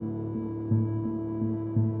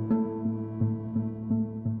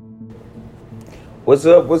What's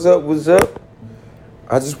up? What's up? What's up?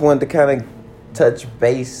 I just wanted to kind of touch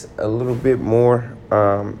base a little bit more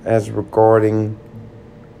as regarding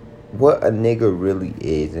what a nigga really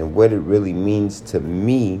is and what it really means to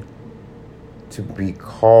me to be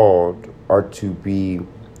called or to be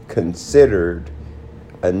considered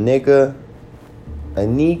a nigga, a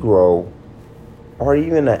Negro, or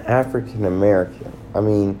even an African American. I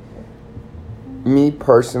mean, me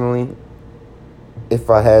personally, if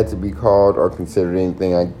I had to be called or considered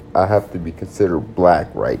anything, I have to be considered black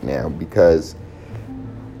right now because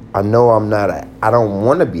I know I don't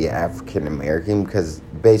want to be an African American because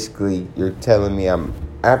basically you're telling me I'm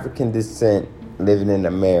African descent living in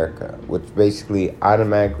America, which basically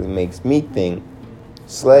automatically makes me think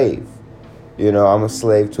slave. You know, I'm a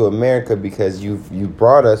slave to America because you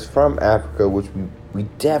brought us from Africa, which we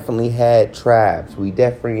definitely had tribes. We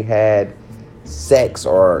definitely had sex,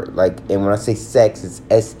 or like, and when I say sex, it's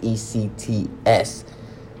SECTS.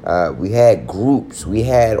 We had groups, we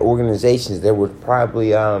had organizations. There was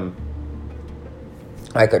probably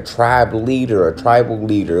like a tribe leader, a tribal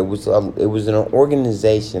leader. It was an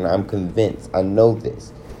organization. I'm convinced. I know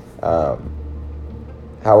this.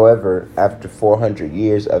 However, after 400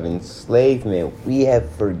 years of enslavement, we have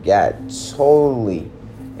forgot totally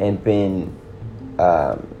and been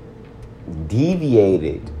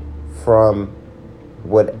deviated from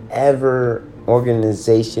whatever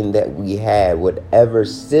organization that we had, whatever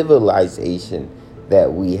civilization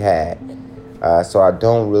that we had. So I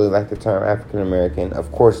don't really like the term African American.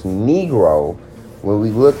 Of course, Negro, when we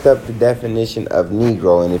looked up the definition of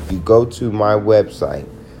Negro, and if you go to my website,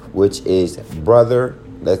 which is brother,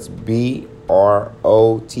 that's BROTHER,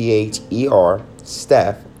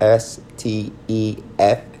 Steph, STEFF,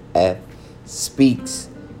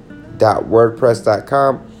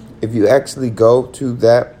 speaks.wordpress.com. If you actually go to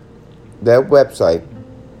that website,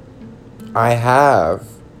 I have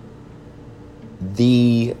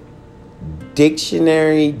the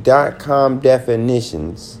dictionary.com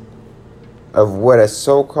definitions of what a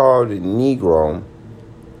so-called Negro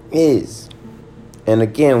is. And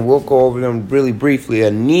again, we'll go over them really briefly.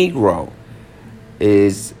 A Negro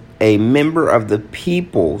is a member of the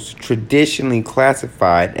peoples traditionally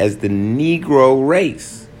classified as the Negro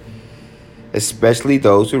race, especially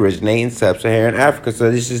those who originate in sub-Saharan Africa.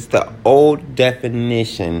 So this is the old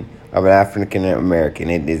definition of an African American.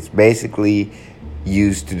 It is basically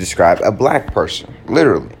used to describe a black person,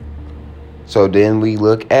 literally. So then we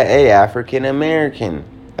look at a African American.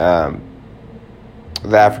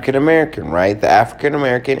 The African American, right? The African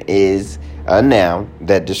American is a noun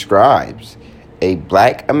that describes a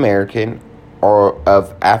black American or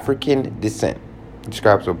of African descent. It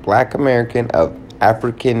describes a black American of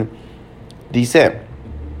African descent,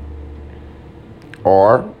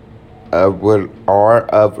 or of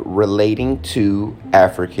relating to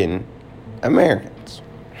African Americans,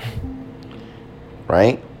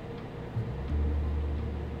 right?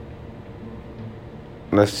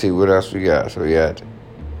 Let's see what else we got. So we got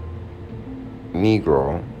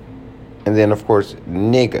Negro, and then of course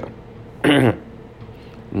nigga.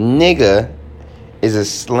 Nigga is a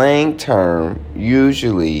slang term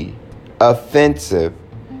usually offensive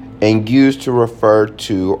and used to refer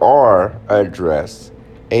to or address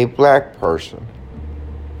a black person.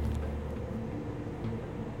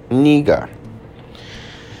 Nigga.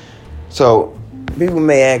 So people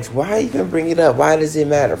may ask, why even bring it up? Why does it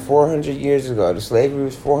matter? 400 years ago, the slavery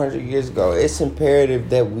was 400 years ago. It's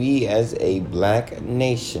imperative that we as a black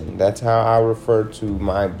nation, that's how I refer to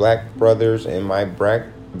my black brothers and my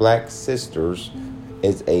black sisters,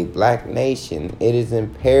 as a black nation. It is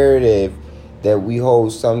imperative that we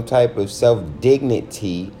hold some type of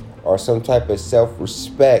self-dignity or some type of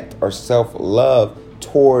self-respect or self-love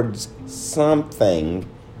towards something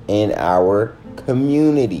in our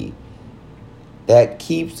community. That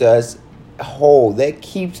keeps us whole. That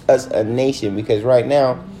keeps us a nation. Because right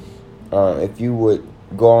now, if you would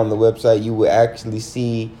go on the website, you would actually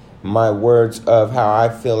see my words of how I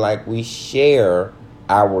feel like we share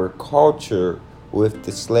our culture with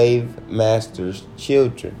the slave master's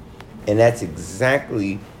children. And that's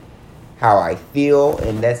exactly how I feel.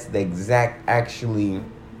 And that's the exact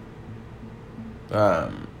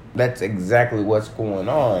that's exactly what's going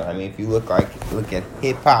on. I mean, if you look at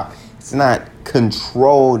hip hop, it's not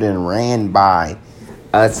controlled and ran by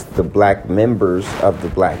us, the black members of the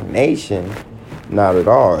black nation. Not at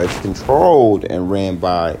all. It's controlled and ran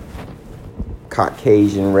by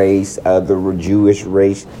Caucasian race, the Jewish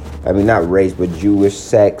race. I mean, not race, but Jewish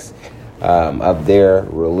sects of their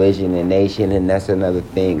religion and nation. And that's another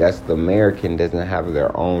thing. Us, the American, doesn't have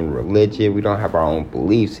their own religion. We don't have our own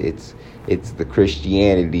beliefs. It's the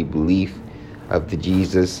Christianity belief of the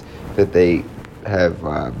Jesus that they have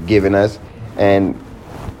given us. And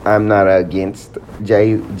I'm not against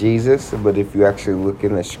Jesus, but if you actually look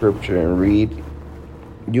in the scripture and read,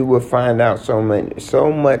 you will find out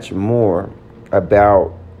so much more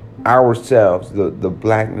about ourselves, the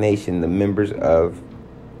black nation, the members of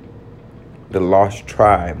the lost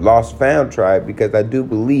found tribe, because I do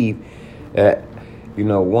believe that,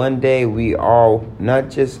 one day we all, not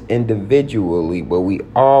just individually, but we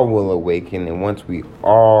all will awaken. And once we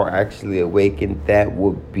all actually awaken, that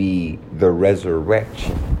will be the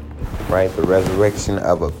resurrection, right? The resurrection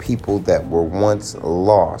of a people that were once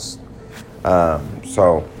lost.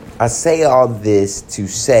 So I say all this to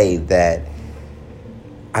say that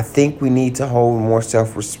I think we need to hold more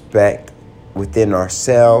self-respect within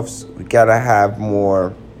ourselves. We got to have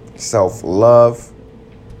more self-love,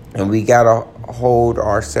 and we got to hold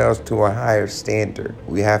ourselves to a higher standard.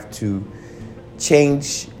 We have to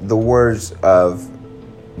change the words of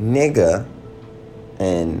nigga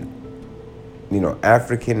and,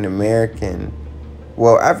 African American.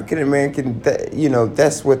 Well, African American,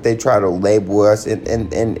 that's what they try to label us,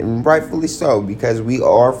 and rightfully so, because we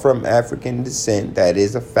are from African descent. That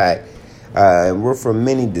is a fact. And we're from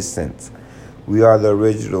many descents. We are the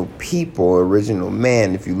original people, original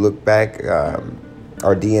man. If you look back,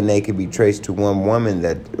 our DNA could be traced to one woman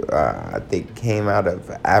that I think came out of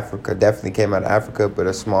Africa, definitely came out of Africa, but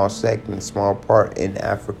a small segment, small part in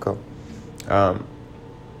Africa.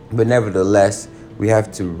 But nevertheless, we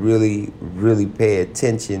have to really, really pay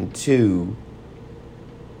attention to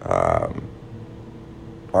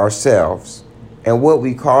ourselves and what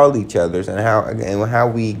we call each other and how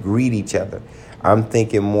we greet each other. I'm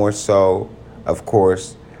thinking more so, of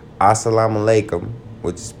course, Assalamu alaikum,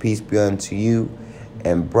 which is peace be unto you.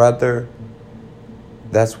 And brother,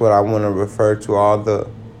 that's what I want to refer to all the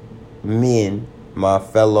men, my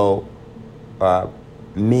fellow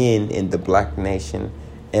men in the black nation,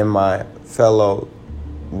 and my fellow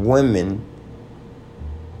women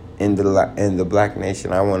in the black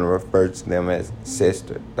nation. I want to refer to them as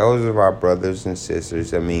sister. Those are our brothers and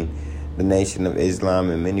sisters. I mean, the Nation of Islam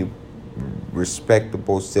and many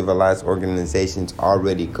respectable civilized organizations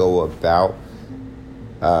already go about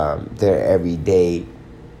their everyday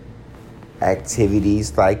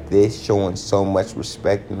activities like this, showing so much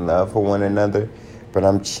respect and love for one another. But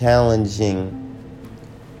I'm challenging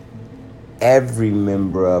every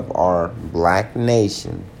member of our black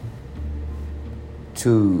nation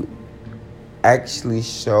to actually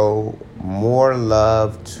show more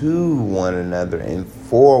love to one another and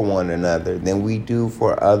for one another than we do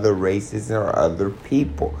for other races or other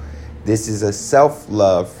people. This is a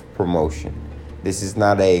self-love promotion. This is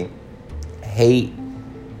not a hate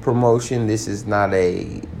promotion. This is not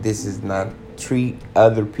treat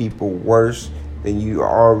other people worse than you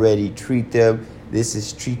already treat them. This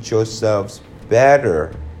is treat yourselves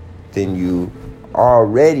better than you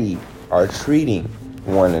already are treating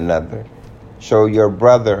one another. Show your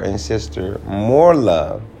brother and sister more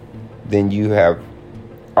love than you have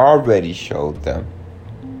already showed them.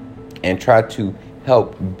 And try to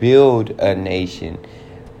help build a nation.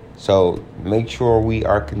 So make sure we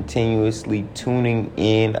are continuously tuning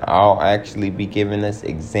in. I'll actually be giving us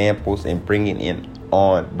examples and bringing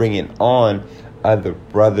on other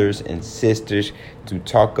brothers and sisters to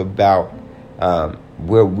talk about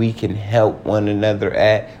where we can help one another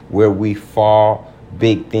at, where we fall.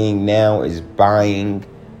 Big thing now is buying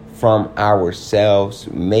from ourselves,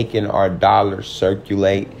 making our dollars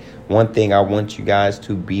circulate. One thing I want you guys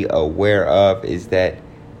to be aware of is that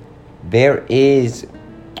there is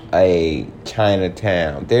a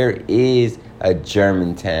Chinatown. There is a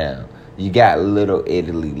Germantown. You got Little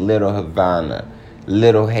Italy, Little Havana,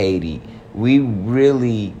 Little Haiti. We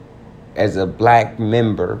really, as a black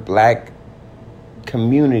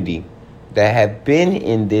community that have been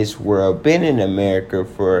in this world, been in America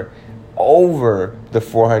for over the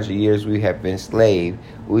 400 years we have been slaves,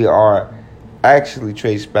 we are actually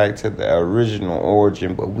traced back to the original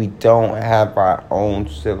origin, but we don't have our own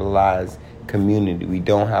civilized community. We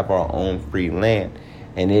don't have our own free land.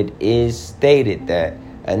 And it is stated that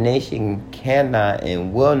a nation cannot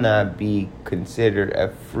and will not be considered a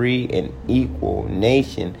free and equal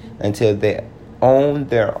nation until they own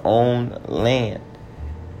their own land.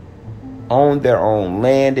 Own their own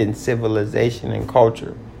land and civilization and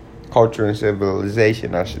culture. Culture and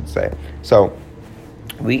civilization, I should say. So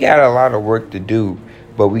we got a lot of work to do,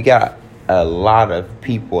 but we got a lot of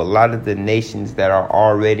people, a lot of the nations that are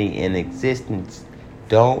already in existence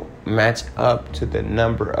don't match up to the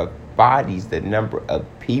number of bodies, the number of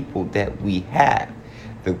people that we have.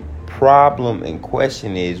 The problem in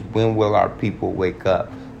question is, when will our people wake up?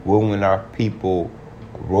 When our people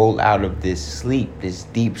roll out of this sleep, this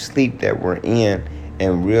deep sleep that we're in,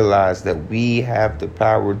 and realize that we have the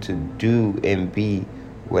power to do and be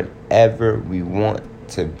whatever we want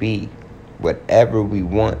to be, whatever we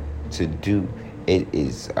want to do. It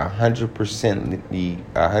is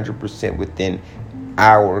 100% within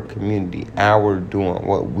our community, our doing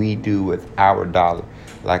what we do with our dollar.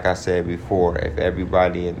 Like I said before, if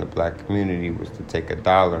everybody in the black community was to take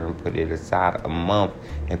 $1 and put it aside a month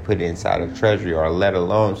and put it inside a treasury, or let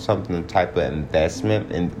alone something type of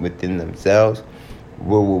investment within themselves,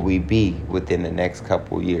 where will we be within the next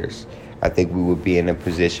couple of years? I think we would be in a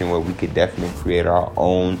position where we could definitely create our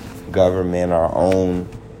own government, our own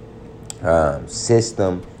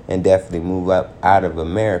system, and definitely move up out of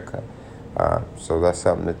America. So that's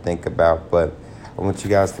something to think about. But I want you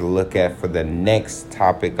guys to look at for the next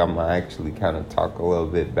topic I'm going to actually kind of talk a little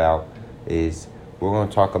bit about is we're going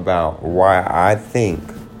to talk about why I think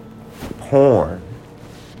porn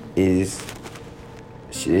it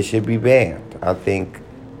should be banned. I think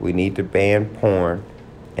we need to ban porn.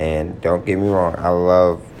 And don't get me wrong, I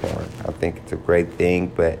love porn. I think it's a great thing,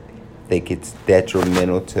 but I think it's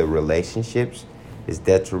detrimental to relationships. It's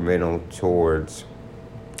detrimental towards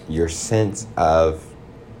your sense of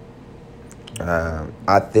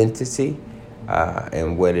authenticity,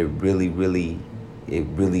 and what it really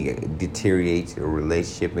deteriorates your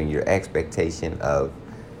relationship and your expectation of,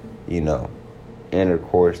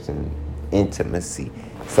 intercourse and intimacy.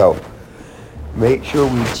 So make sure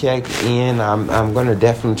we check in. I'm gonna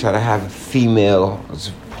definitely try to have a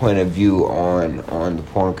female's point of view on the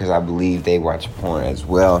porn, because I believe they watch porn as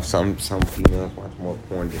well. Some females watch more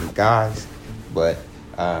porn than guys, but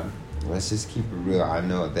let's just keep it real. I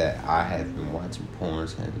know that I have been watching porn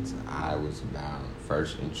since I was about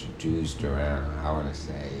first introduced around, I want to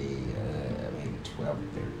say maybe 12 or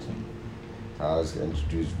 13. So I was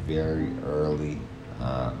introduced very early.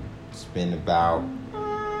 It's been about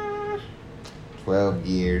 12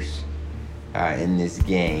 years in this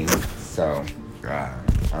game. So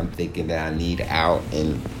I'm thinking that I need out,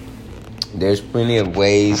 and there's plenty of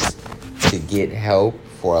ways to get help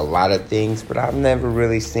for a lot of things, but I've never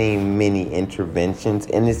really seen many interventions,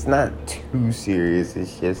 and it's not too serious.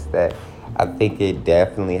 It's just that I think it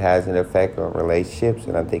definitely has an effect on relationships,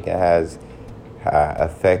 and I think it has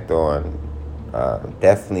effect on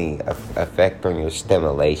your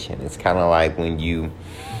stimulation. It's kind of like when you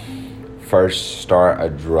first start a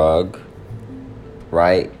drug,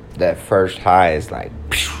 right? That first high is like,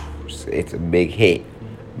 it's a big hit.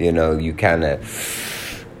 You kind of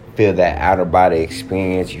feel that outer body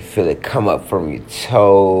experience. You feel it come up from your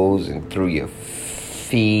toes and through your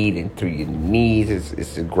feet and through your knees.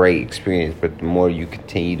 It's a great experience. But the more you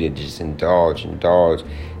continue to just indulge,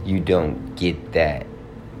 you don't get that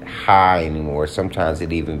high anymore. Sometimes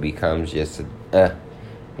it even becomes just you know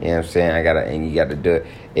what I'm saying? You gotta do it.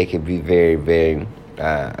 It could be very, very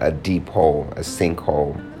a deep hole, a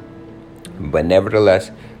sinkhole. But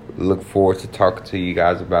nevertheless, look forward to talking to you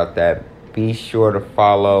guys about that. Be sure to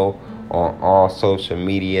follow on all social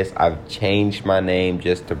medias. I've changed my name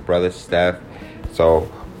just to Brother Steph. So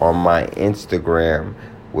on my Instagram,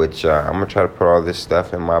 which I'm going to try to put all this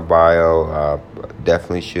stuff in my bio,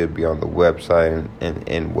 definitely should be on the website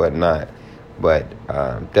and whatnot. But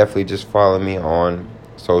definitely just follow me on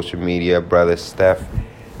social media, Brother Steph,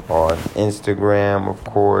 on Instagram, of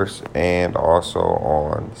course, and also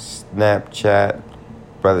on Snapchat,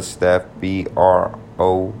 Brother Steph, BROTHASTEFF.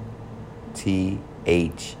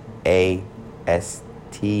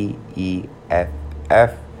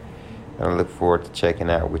 And I look forward to checking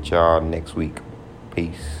out with y'all next week.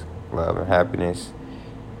 Peace, love, and happiness.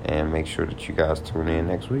 And make sure that you guys tune in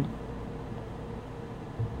next week.